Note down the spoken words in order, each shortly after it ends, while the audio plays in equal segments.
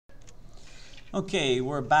Okay,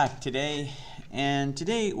 we're back today, and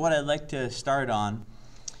today what I'd like to start on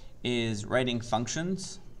is writing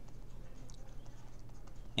functions.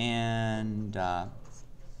 And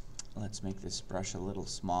let's make this brush a little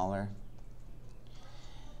smaller.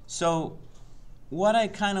 So what I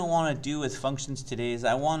kind of want to do with functions today is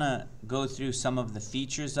I want to go through some of the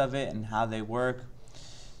features of it and how they work.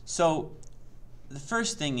 So the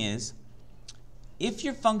first thing is, if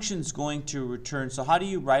your function's going to return, so how do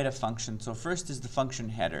you write a function? So first is the function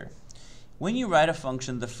header. When you write a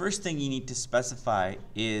function, the first thing you need to specify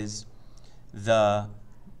is the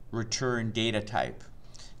return data type.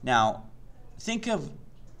 Now, think of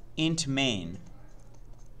int main.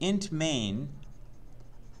 Int main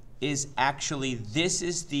is actually, this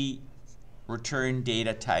is the return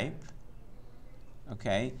data type.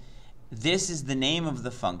 Okay? This is the name of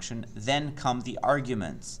the function, then come the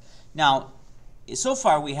arguments. Now, so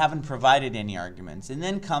far we haven't provided any arguments, and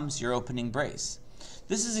then comes your opening brace.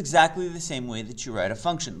 This is exactly the same way that you write a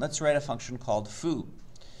function. Let's write a function called foo.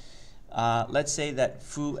 Let's say that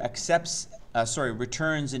foo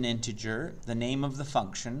returns an integer, the name of the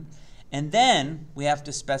function, and then we have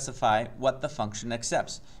to specify what the function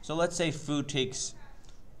accepts. So let's say foo takes,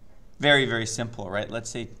 very, very simple, right? Let's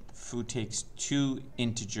say foo takes 2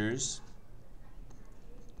 integers.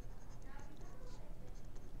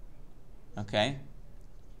 Okay?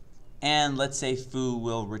 And let's say foo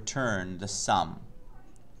will return the sum.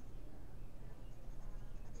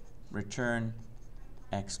 Return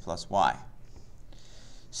x plus y.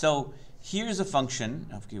 So here's a function.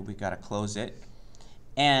 Okay, we got to close it.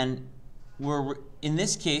 And in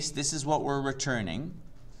this case, this is what we're returning.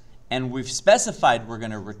 And we've specified we're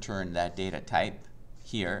going to return that data type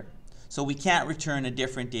here. So we can't return a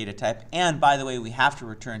different data type. And by the way, we have to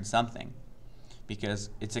return something, because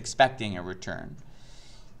it's expecting a return.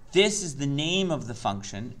 This is the name of the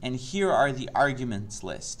function, and here are the arguments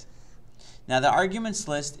list. Now the arguments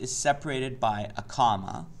list is separated by a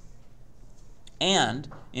comma, and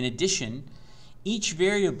in addition, each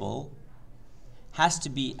variable has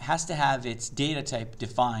to have its data type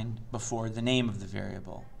defined before the name of the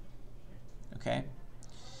variable. Okay?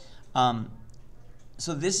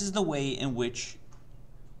 So this is the way in which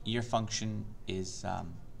your function is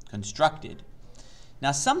constructed.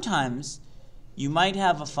 Now sometimes you might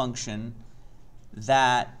have a function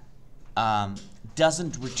that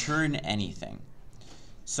doesn't return anything.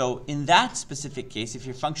 So in that specific case, if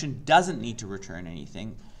your function doesn't need to return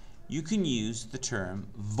anything, you can use the term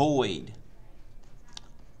void.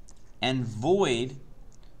 And void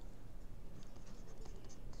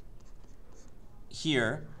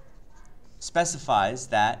here specifies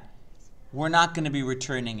that we're not going to be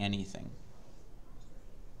returning anything.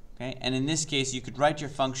 Okay? And in this case, you could write your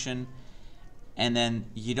function, and then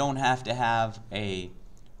you don't have to have a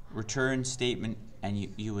return statement, and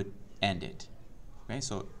you would end it. Okay?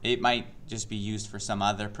 So it might just be used for some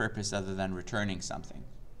other purpose other than returning something.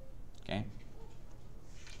 Okay?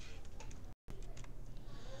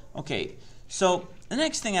 Okay, so the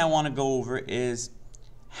next thing I want to go over is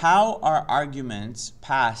how are arguments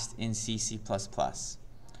passed in C++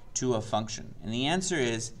 to a function? And the answer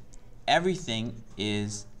is everything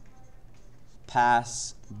is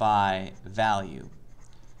pass by value.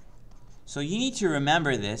 So you need to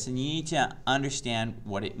remember this, and you need to understand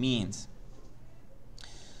what it means.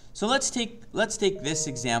 So let's take this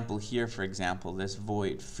example here, for example, this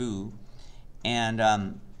void foo,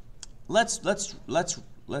 and let's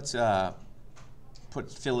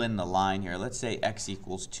fill in the line here. Let's say x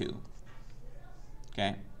equals 2.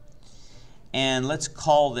 Okay, and let's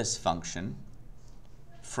call this function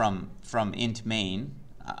from int main.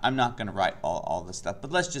 I'm not going to write all this stuff,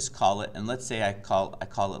 but let's just call it, and let's say I call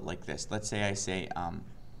it like this. Let's say I say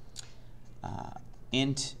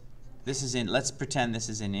int. This is in. Let's pretend this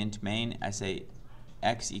is in int main. I say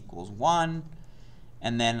x equals 1,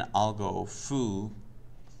 and then I'll go foo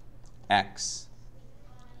x.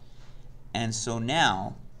 And so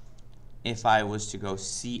now, if I was to go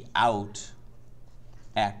see out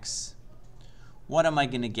x, what am I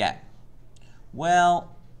going to get?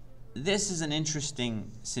 Well, this is an interesting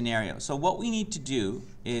scenario. So what we need to do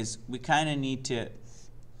is we kind of need to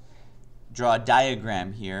draw a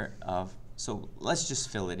diagram here of, so let's just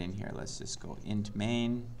fill it in here. Let's just go int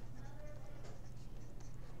main.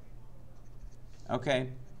 Okay,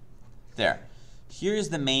 there. Here's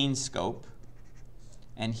the main scope,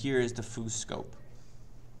 and here is the foo scope.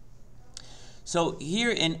 So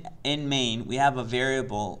here in main, we have a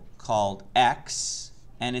variable called x,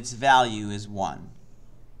 and its value is 1.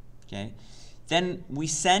 Okay? Then we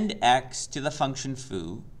send x to the function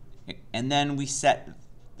foo, and then we set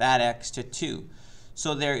that x to 2.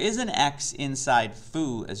 So there is an x inside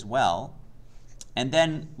foo as well, and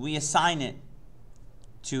then we assign it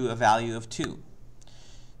to a value of 2.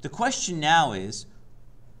 The question now is,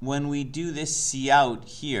 when we do this cout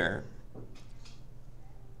here,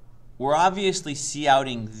 we're obviously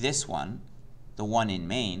couting this one, the one in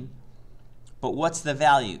main, but what's the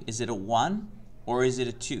value? Is it a 1 or is it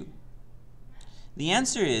a 2? The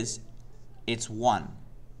answer is it's 1.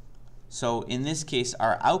 So in this case,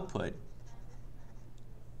 our output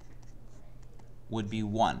would be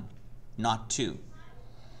 1, not 2.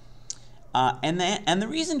 And the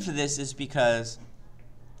reason for this is because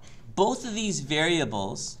both of these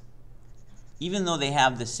variables, even though they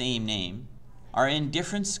have the same name, are in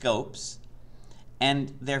different scopes,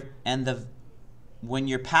 and when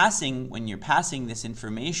you're passing this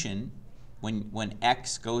information, when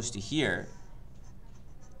x goes to here,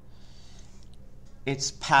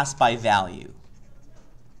 it's passed by value.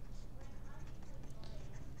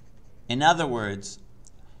 In other words,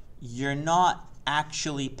 you're not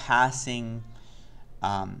actually passing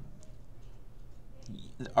a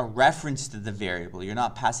reference to the variable. You're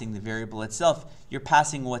not passing the variable itself. You're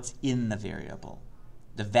passing what's in the variable,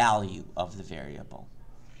 the value of the variable.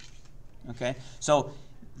 Okay? So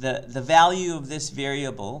the value of this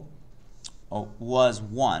variable was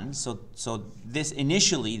 1. So this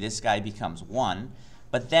initially, this guy becomes 1,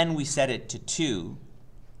 but then we set it to 2.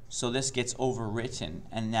 So this gets overwritten,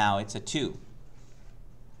 and now it's a 2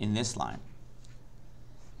 in this line.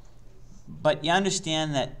 But you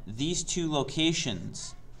understand that these two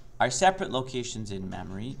locations are separate locations in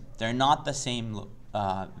memory. They're not the same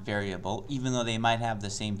variable, even though they might have the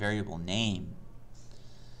same variable name.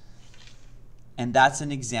 And that's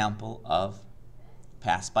an example of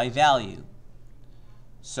pass by value.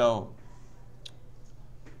 So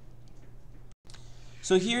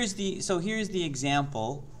here's the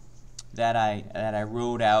example that I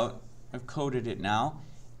wrote out. I've coded it now,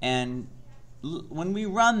 and when we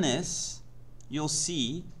run this, you'll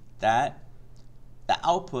see that the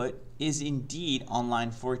output is indeed on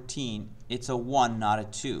line 14. It's a 1, not a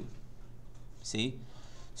 2. See?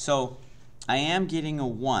 So I am getting a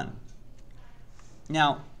 1.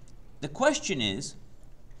 Now, the question is,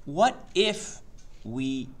 what if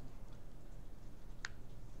we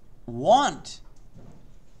want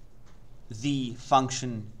the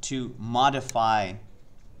function to modify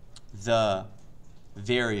the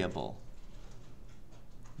variable?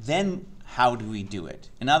 Then how do we do it?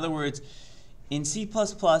 In other words, in C++,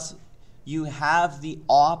 you have the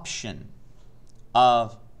option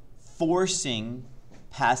of forcing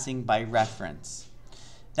passing by reference.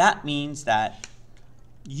 That means that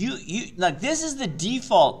like this is the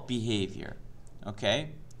default behavior,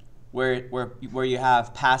 okay? Where you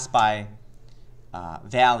have pass by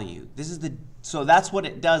value. So that's what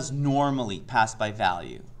it does normally, pass by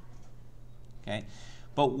value. Okay?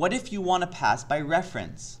 But what if you want to pass by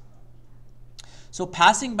reference? So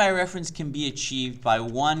passing by reference can be achieved by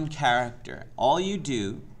one character. All you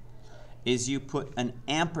do is you put an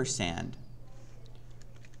ampersand.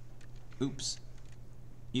 Oops.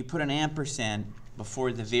 You put an ampersand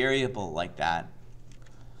before the variable like that.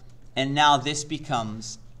 And now this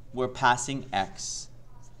becomes, we're passing x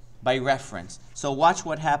by reference. So watch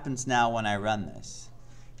what happens now when I run this.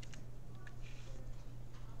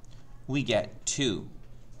 We get 2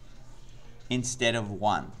 instead of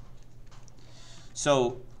 1.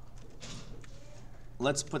 So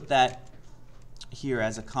let's put that here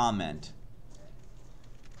as a comment.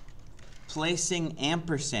 Placing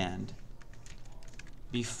ampersand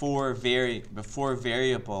before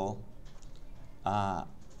variable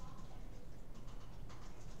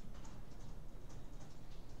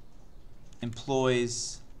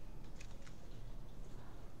employs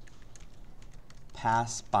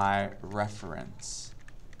pass by reference.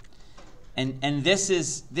 And this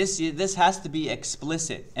has to be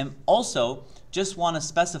explicit. And also, just want to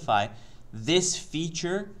specify, this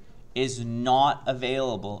feature is not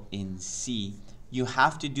available in C. You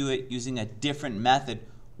have to do it using a different method,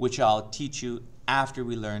 which I'll teach you after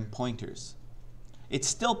we learn pointers. It's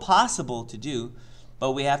still possible to do,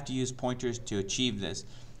 but we have to use pointers to achieve this.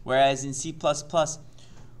 Whereas in C++,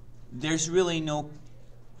 there's really no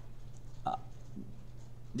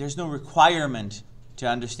requirement to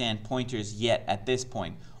understand pointers yet at this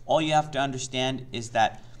point. All you have to understand is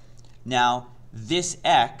that now this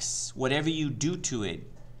x, whatever you do to it,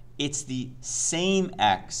 it's the same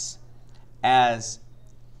x as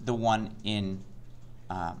the one in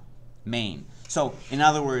main. So in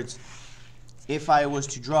other words, if I was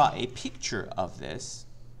to draw a picture of this,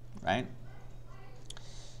 right?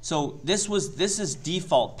 So this is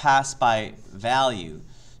default pass by value.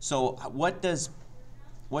 So what does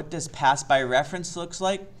what does pass by reference looks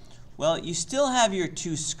like? Well, you still have your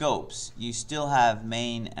two scopes. You still have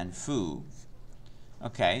main and foo.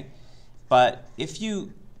 Okay, but if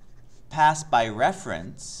you pass by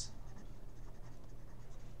reference,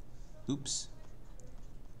 oops,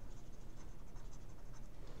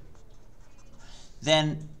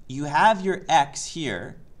 then you have your x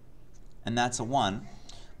here, and that's a 1.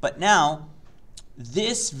 But now,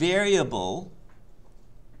 this variable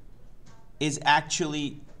is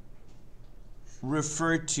actually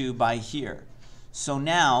referred to by here. So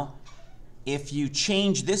now, if you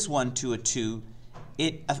change this one to a 2,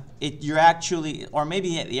 you're actually, or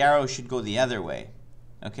maybe the arrow should go the other way.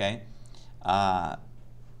 Okay?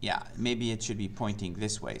 Yeah, maybe it should be pointing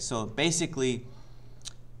this way. So basically,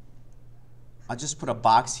 I'll just put a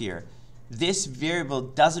box here. This variable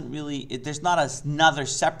doesn't really, there's not another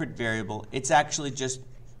separate variable. It's actually just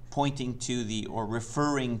pointing to the, or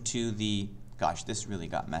referring to the, gosh, this really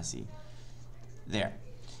got messy. There.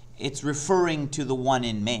 It's referring to the one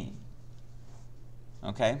in main.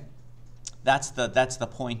 Okay? That's the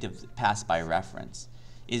point of pass by reference.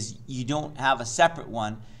 Is you don't have a separate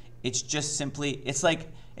one. It's just simply, it's like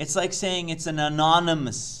saying it's an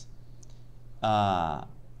anonymous,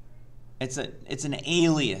 it's an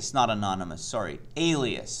alias, not anonymous, sorry.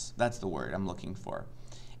 Alias, that's the word I'm looking for.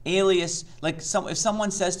 Alias, like if someone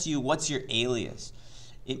says to you, what's your alias?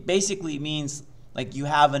 It basically means like you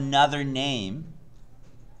have another name,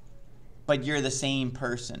 but you're the same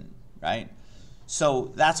person, right?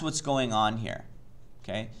 So that's what's going on here,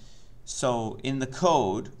 okay? So in the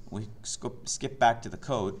code, we skip back to the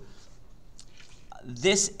code,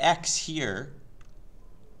 this X here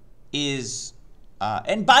is,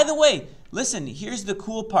 and by the way, listen, here's the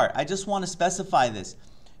cool part. I just want to specify this.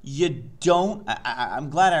 You don't, I'm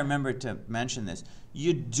glad I remembered to mention this.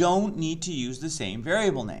 You don't need to use the same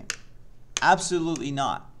variable name. Absolutely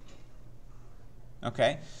not.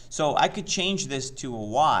 Okay? So I could change this to a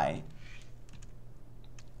Y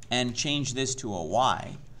and change this to a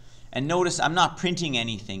Y. And notice I'm not printing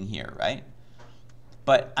anything here, right?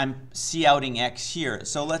 But I'm couting X here.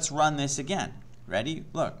 So let's run this again. Ready?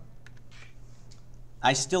 Look.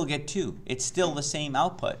 I still get 2. It's still the same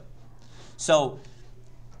output. So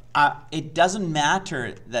it doesn't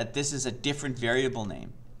matter that this is a different variable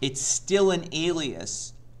name. It's still an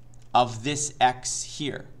alias of this X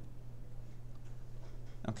here.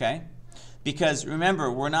 Okay? Because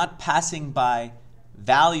remember, we're not passing by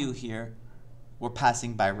value here. We're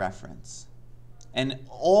passing by reference. And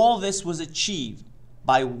all this was achieved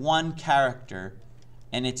by one character,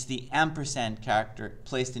 and it's the ampersand character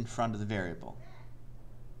placed in front of the variable.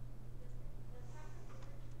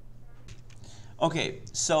 Okay,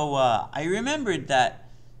 so I remembered that,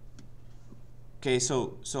 okay,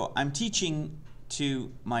 so I'm teaching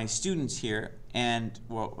to my students here, and,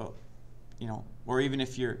 well, you know, or even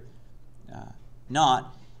if you're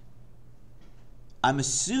not, I'm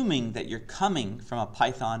assuming that you're coming from a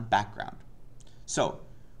Python background. So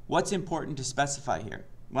what's important to specify here?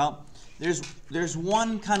 Well, there's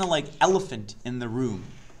one kind of like elephant in the room,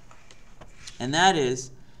 and that is,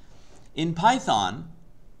 in Python,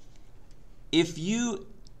 if you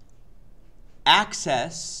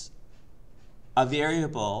access a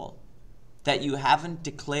variable that you haven't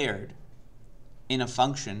declared in a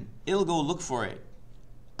function, it'll go look for it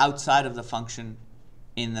outside of the function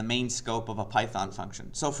in the main scope of a Python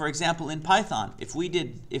function. So for example, in Python, if we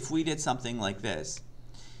did something like this,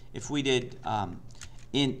 if we did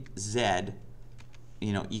int z,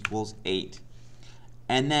 you know, equals 8,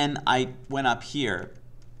 and then I went up here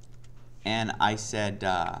and I said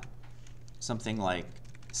something like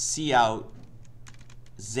cout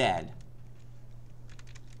z.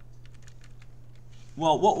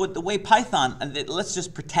 Well, what would the way Python, let's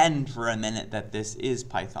just pretend for a minute that this is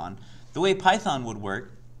Python. The way Python would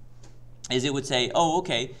work is it would say, oh,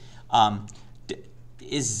 okay,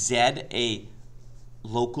 is z a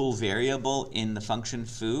local variable in the function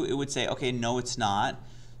foo? It would say, okay, no, it's not.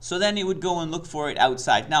 So then it would go and look for it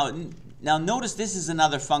outside. Now notice this is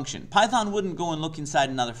another function. Python wouldn't go and look inside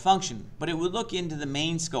another function, but it would look into the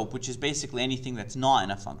main scope, which is basically anything that's not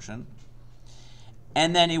in a function.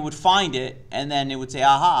 And then it would find it, and then it would say,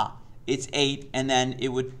 aha, it's 8, and then it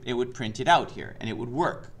would print it out here, and it would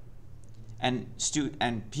work. And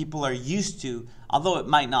people are used to, although it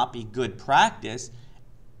might not be good practice,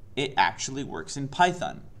 it actually works in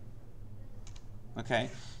Python. Okay?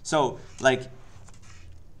 So like,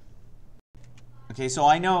 okay, so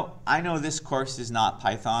I know this course is not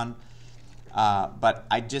Python, but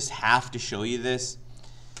I just have to show you this.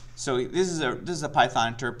 So this is a Python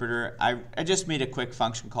interpreter. I just made a quick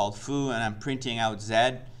function called foo, and I'm printing out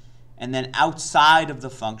z. and then outside of the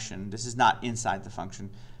function, this is not inside the function,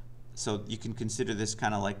 so you can consider this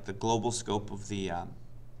kind of like the global scope of the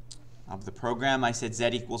program. I said z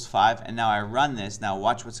equals 5, and now I run this. Now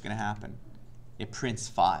watch what's going to happen. It prints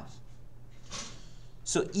 5.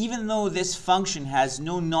 So even though this function has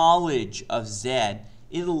no knowledge of z,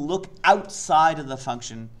 it'll look outside of the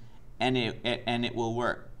function, and it will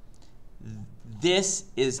work. This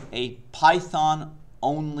is a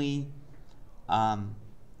Python-only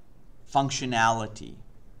functionality.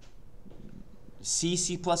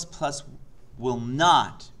 C++ will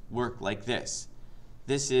not work like this.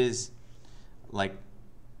 This is like,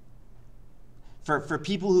 for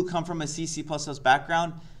people who come from a C++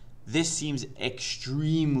 background, this seems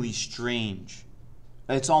extremely strange.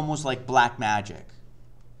 It's almost like black magic.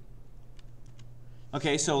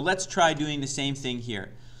 Okay, so let's try doing the same thing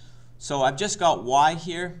here. So I've just got y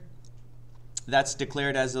here. That's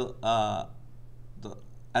declared as a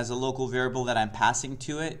local variable that I'm passing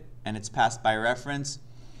to it, and it's passed by reference.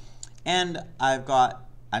 And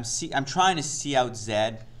I'm trying to see out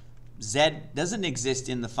z. Z doesn't exist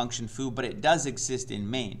in the function foo, but it does exist in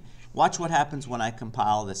main. Watch what happens when I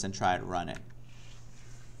compile this and try to run it.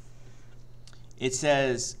 It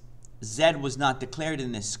says z was not declared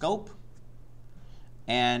in this scope,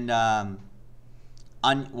 and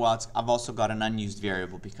I've also got an unused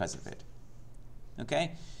variable because of it.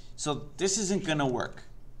 Okay, so this isn't going to work.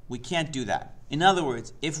 We can't do that. In other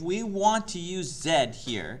words, if we want to use z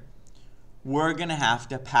here, we're going to have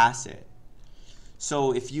to pass it.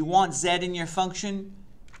 So if you want z in your function,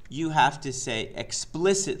 you have to say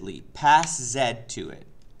explicitly pass z to it.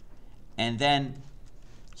 And then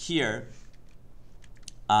here,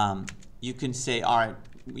 you can say, all right,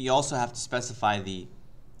 we also have to specify the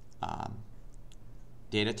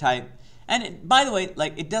data type. And by the way,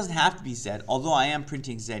 like, it doesn't have to be z, although I am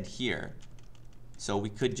printing z here. So we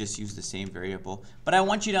could just use the same variable. But I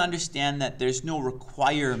want you to understand that there's no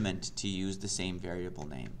requirement to use the same variable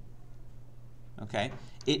name. Okay?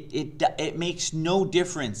 It makes no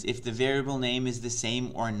difference if the variable name is the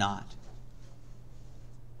same or not.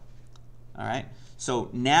 All right? So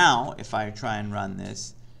now, if I try and run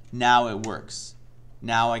this, now it works.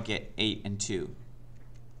 Now I get 8 and 2.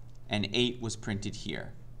 And 8 was printed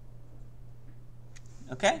here.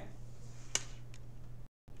 Okay?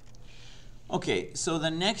 Okay, so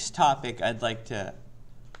the next topic I'd like to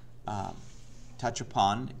touch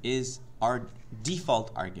upon is our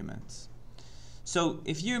default arguments. So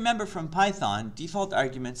if you remember from Python, default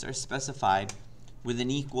arguments are specified with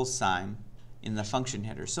an equal sign in the function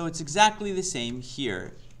header. So it's exactly the same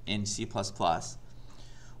here in C++.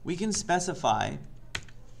 We can specify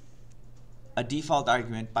a default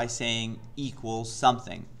argument by saying equals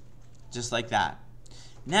something, just like that.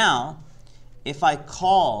 Now, if I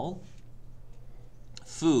call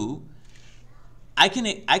foo, I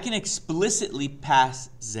can explicitly pass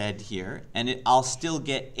z here, and I'll still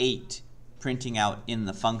get 8 printing out in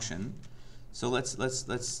the function. So let's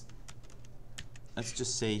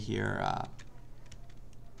just say here,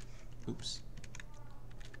 oops,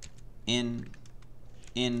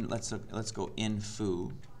 let's go in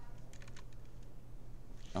foo.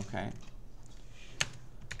 Okay.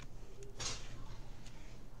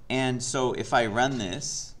 And so if I run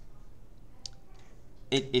this,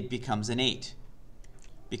 it becomes an 8,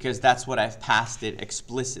 because that's what I've passed it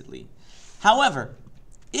explicitly. However,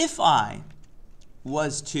 if I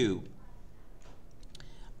was to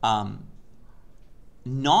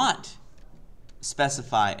not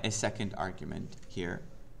specify a second argument here,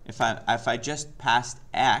 if I just passed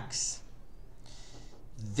x,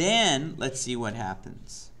 then let's see what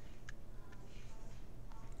happens.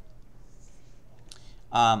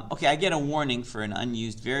 Okay, I get a warning for an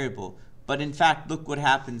unused variable, but in fact, look what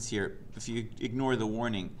happens here if you ignore the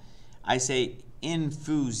warning. I say in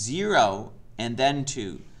foo 0 and then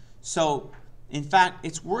 2. So in fact,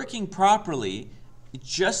 it's working properly.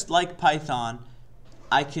 Just like Python,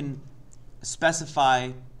 I can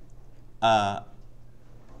specify a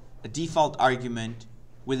default argument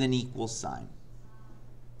with an equal sign.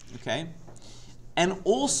 Okay? And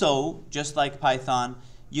also, just like Python,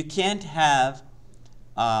 you can't have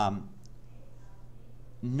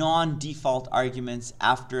non-default arguments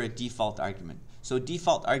after a default argument. So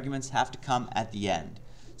default arguments have to come at the end.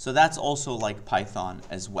 So that's also like Python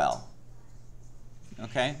as well.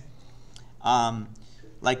 Okay?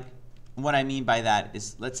 Like, what I mean by that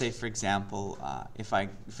is, let's say, for example, if I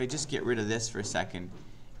just get rid of this for a second,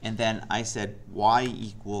 and then I said y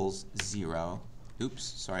equals 0. Oops,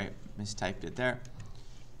 sorry, mistyped it there.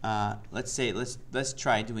 Let's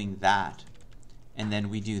try doing that, and then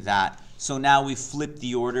we do that. So now we flip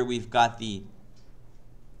the order. We've got the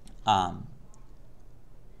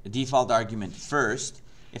the default argument first.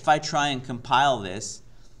 If I try and compile this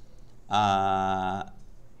and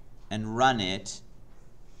run it,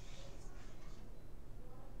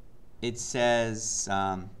 it says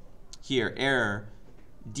here, error,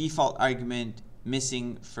 default argument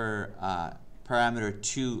missing for parameter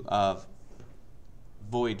 2 of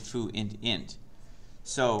void foo int.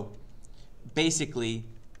 So basically,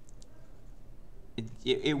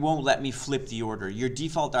 it won't let me flip the order. Your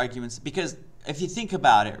default arguments, because if you think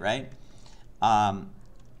about it, right, I'm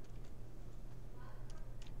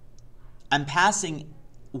passing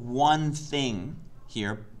one thing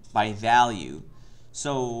here by value.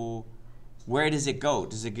 So where does it go?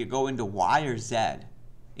 Does it go into Y or Z?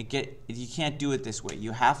 You can't do it this way.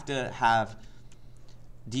 You have to have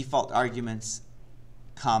default arguments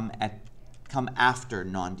come after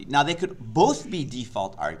non-D. Now they could both be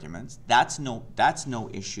default arguments. That's no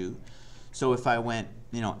issue. So if I went,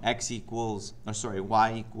 Y equals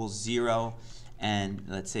 0, and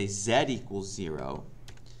let's say Z equals 0,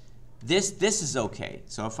 this is okay.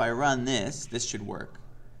 So if I run this should work,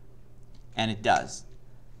 and it does.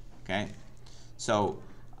 Okay. So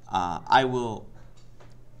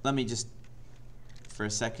let me just for a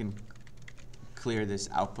second clear this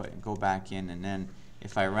output and go back in, and then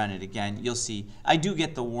if I run it again, you'll see I do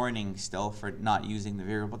get the warning still for not using the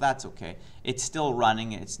variable. That's okay. It's still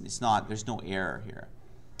running. It's not. There's no error here.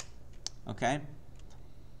 Okay.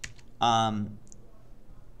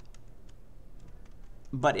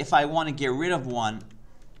 But if I want to get rid of one,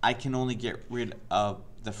 I can only get rid of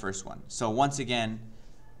the first one. So once again,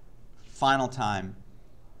 final time,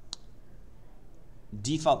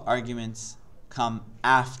 default arguments come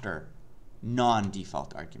after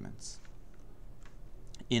non-default arguments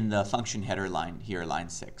in the function header line here, line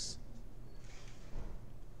 6.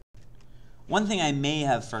 One thing I may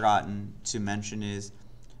have forgotten to mention is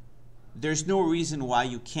there's no reason why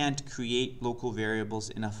you can't create local variables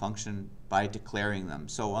in a function by declaring them.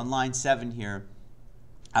 So on line 7 here,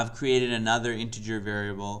 I've created another integer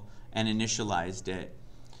variable and initialized it,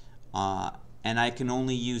 and I can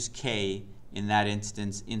only use k in that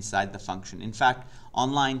instance inside the function. In fact,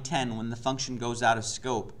 on line 10, when the function goes out of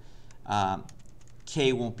scope,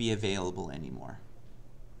 k won't be available anymore.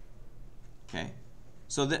 Okay,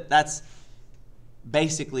 so that's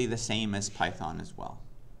basically the same as Python as well.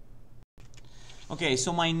 Okay,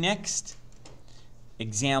 so my next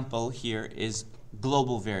example here is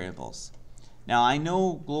global variables. Now I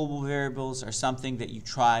know global variables are something that you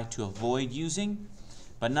try to avoid using,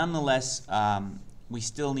 but nonetheless we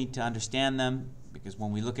still need to understand them, because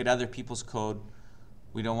when we look at other people's code,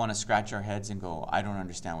 we don't want to scratch our heads and go, I don't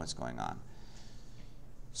understand what's going on.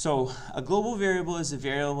 So a global variable is a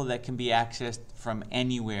variable that can be accessed from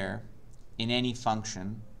anywhere in any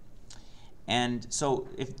function. And so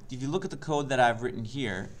if you look at the code that I've written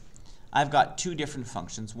here, I've got two different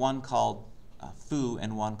functions, one called foo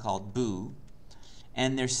and one called boo,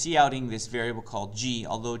 and they're couting this variable called g,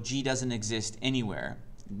 although g doesn't exist anywhere,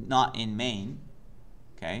 not in main.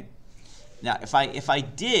 Okay. Now if I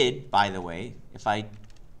did, by the way, if I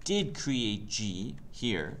did create g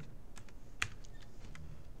here,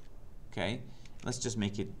 okay, let's just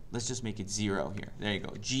make it 0 here. There you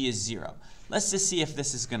go. G is 0. Let's just see if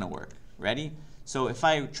this is going to work. Ready? So if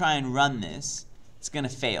I try and run this, it's going to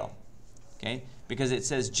fail. Okay? Because it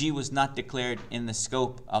says G was not declared in the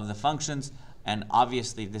scope of the functions, and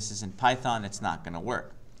obviously this is in Python, it's not going to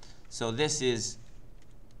work. So this is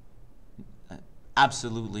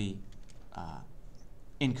absolutely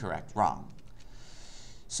incorrect, wrong.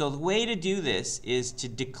 So the way to do this is to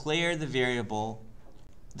declare the variable,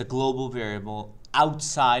 the global variable,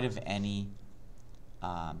 outside of any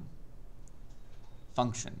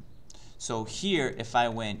function. So here, if I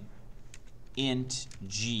went int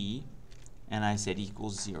g and I said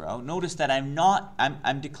equals 0, notice that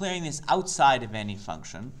I'm declaring this outside of any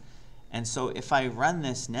function. And so if I run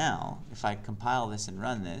this now, if I compile this and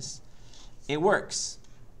run this, it works.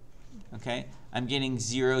 Okay? I'm getting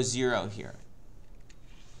 0, 0 here.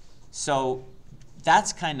 So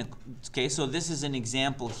that's kind of, okay, so this is an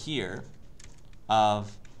example here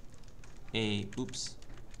of a,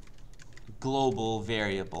 global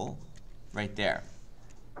variable right there.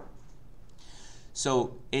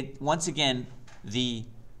 So once again, the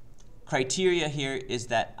criteria here is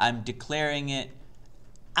that I'm declaring it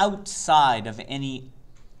outside of any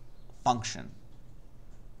function.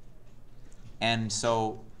 And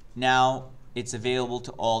so now it's available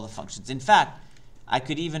to all the functions. In fact, I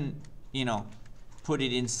could even, put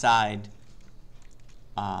it inside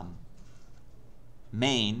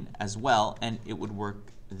main as well, and it would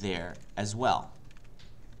work there as well.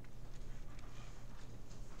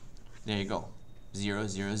 There you go, 0,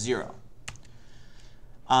 0, 0.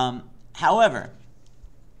 However,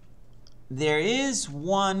 there is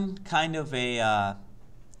one kind of a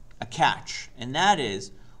catch, and that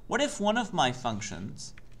is, what if one of my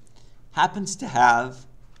functions happens to have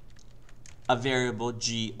a variable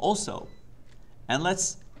g also? And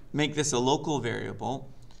let's make this a local variable,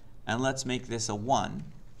 and let's make this a 1.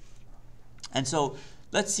 And so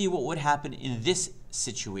let's see what would happen in this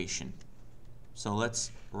situation. So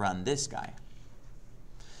let's run this guy.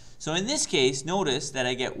 So in this case, notice that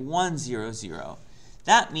I get 1, 0, 0.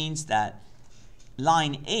 That means that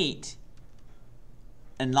line 8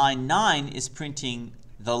 and line 9 is printing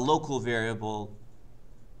the local variable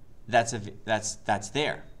that's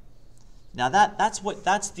there. Now that's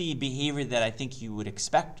the behavior that I think you would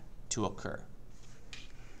expect to occur.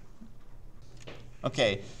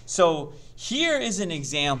 Okay, so here is an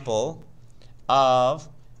example of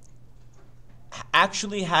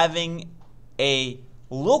actually having a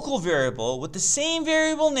local variable with the same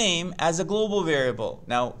variable name as a global variable.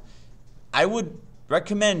 Now, I would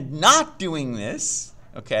recommend not doing this,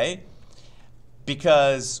 okay?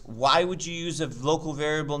 Because why would you use a local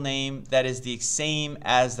variable name that is the same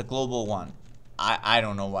as the global one? I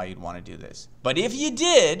don't know why you'd want to do this. But if you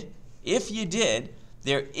did,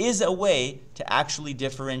 there is a way to actually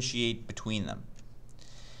differentiate between them.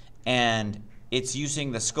 And it's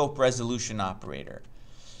using the scope resolution operator.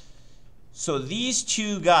 So these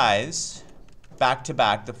two guys, back to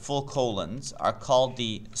back, the full colons, are called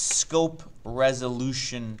the scope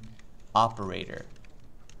resolution operator.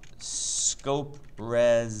 Scope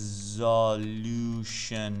resolution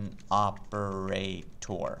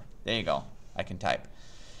operator. There you go. I can type.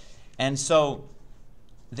 And so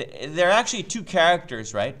they're actually two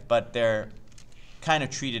characters, right? But they're kind of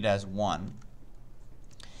treated as one.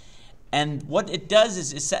 And what it does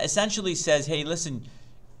is it essentially says, hey, listen,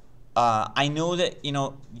 I know that,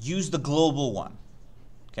 use the global one,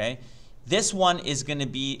 okay? This one is going to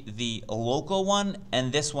be the local one,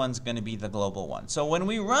 and this one's going to be the global one. So when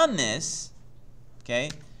we run this, okay,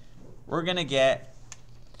 we're going to get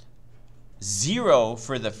 0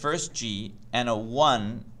 for the first G and a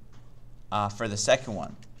 1 for the second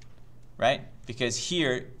one, right? Because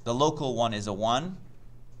here, the local one is a 1.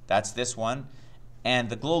 That's this one. And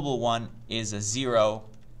the global one is a 0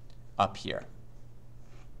 up here.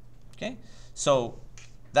 Okay? So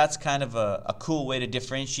that's kind of a cool way to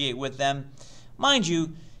differentiate with them. Mind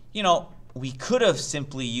you, we could have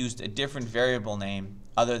simply used a different variable name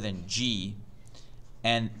other than G,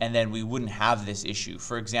 and then we wouldn't have this issue.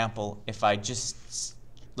 For example, if I just,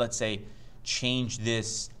 let's say, change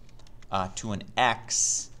this to an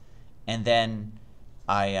X, and then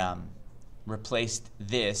I replaced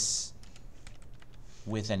this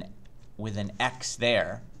with an X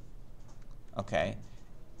there, okay,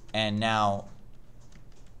 and now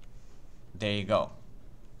there you go.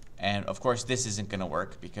 And of course this isn't going to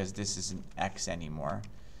work because this isn't X anymore.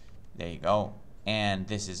 There you go. And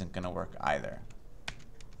this isn't going to work either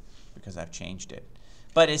because I've changed it.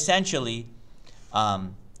 But essentially,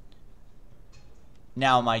 now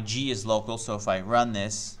my G is local, so if I run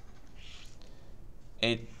this,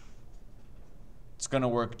 it's going to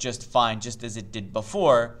work just fine, just as it did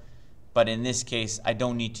before. But in this case, I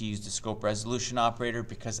don't need to use the scope resolution operator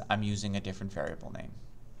because I'm using a different variable name.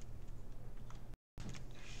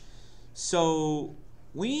 So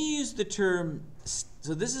we use the term,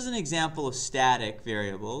 so this is an example of static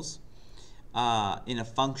variables in a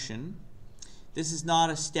function. This is not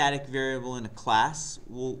a static variable in a class.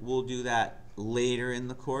 We'll do that later in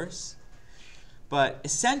the course. But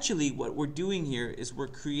essentially what we're doing here is we're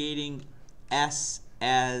creating S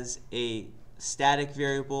as a static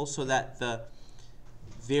variable so that the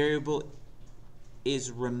variable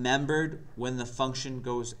is remembered when the function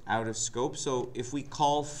goes out of scope. So if we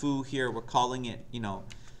call foo here, we're calling it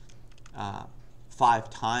 5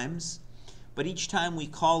 times. But each time we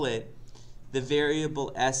call it, the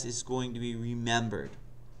variable S is going to be remembered.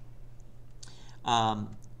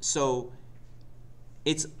 So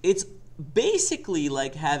it's basically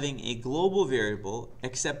like having a global variable,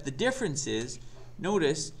 except the difference is,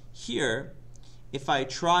 notice here, if I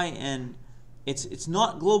try and it's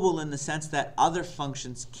not global in the sense that other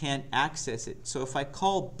functions can't access it. So if I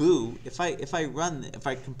call boo, if I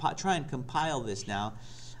try and compile this now,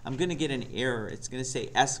 I'm going to get an error. It's going to say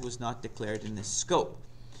S was not declared in this scope.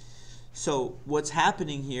 So what's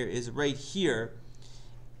happening here is right here,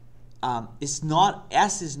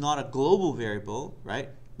 S is not a global variable, right?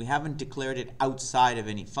 We haven't declared it outside of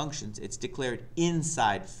any functions. It's declared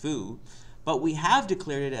inside foo, but we have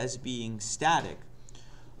declared it as being static.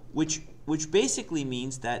 which basically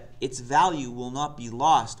means that its value will not be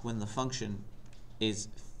lost when the function is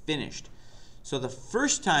finished. So the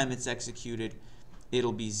first time it's executed,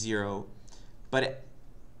 it'll be 0, but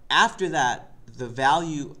after that, the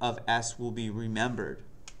value of s will be remembered.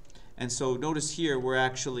 And so notice here we're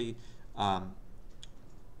actually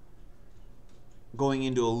going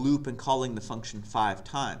into a loop and calling the function 5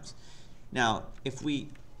 times. Now, if we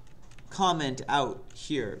comment out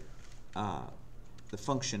here the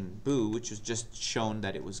function boo, which was just shown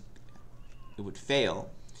that it would fail,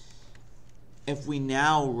 if we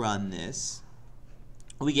now run this,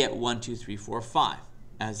 we get 1, 2, 3, 4, 5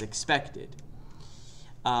 as expected.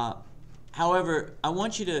 However, I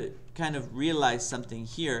want you to kind of realize something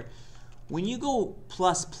here. When you go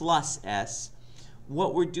plus plus s,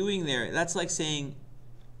 what we're doing there, that's like saying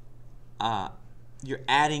you're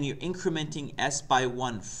incrementing s by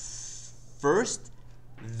 1 first,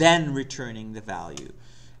 then returning the value.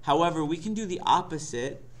 However, we can do the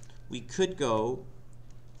opposite. We could go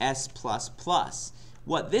s plus plus.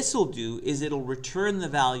 What this will do is it'll return the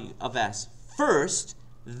value of s first,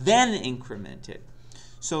 then increment it.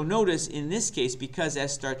 So notice in this case, because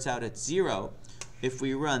s starts out at 0, if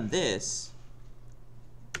we run this,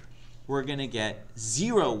 we're going to get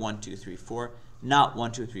 0, 1, 2, 3, 4, not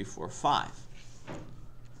 1, 2, 3, 4, 5.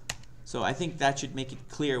 So I think that should make it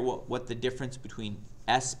clear what the difference between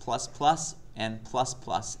s plus plus and plus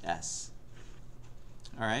plus s.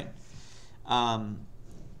 All right?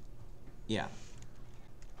 Yeah.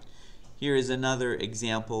 Here is another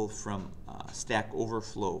example from Stack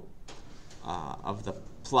Overflow of the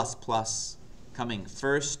plus plus coming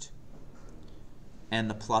first and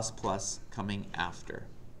the plus plus coming after.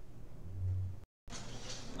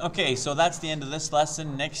 Okay, so that's the end of this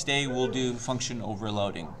lesson. Next day we'll do function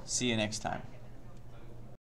overloading. See you next time.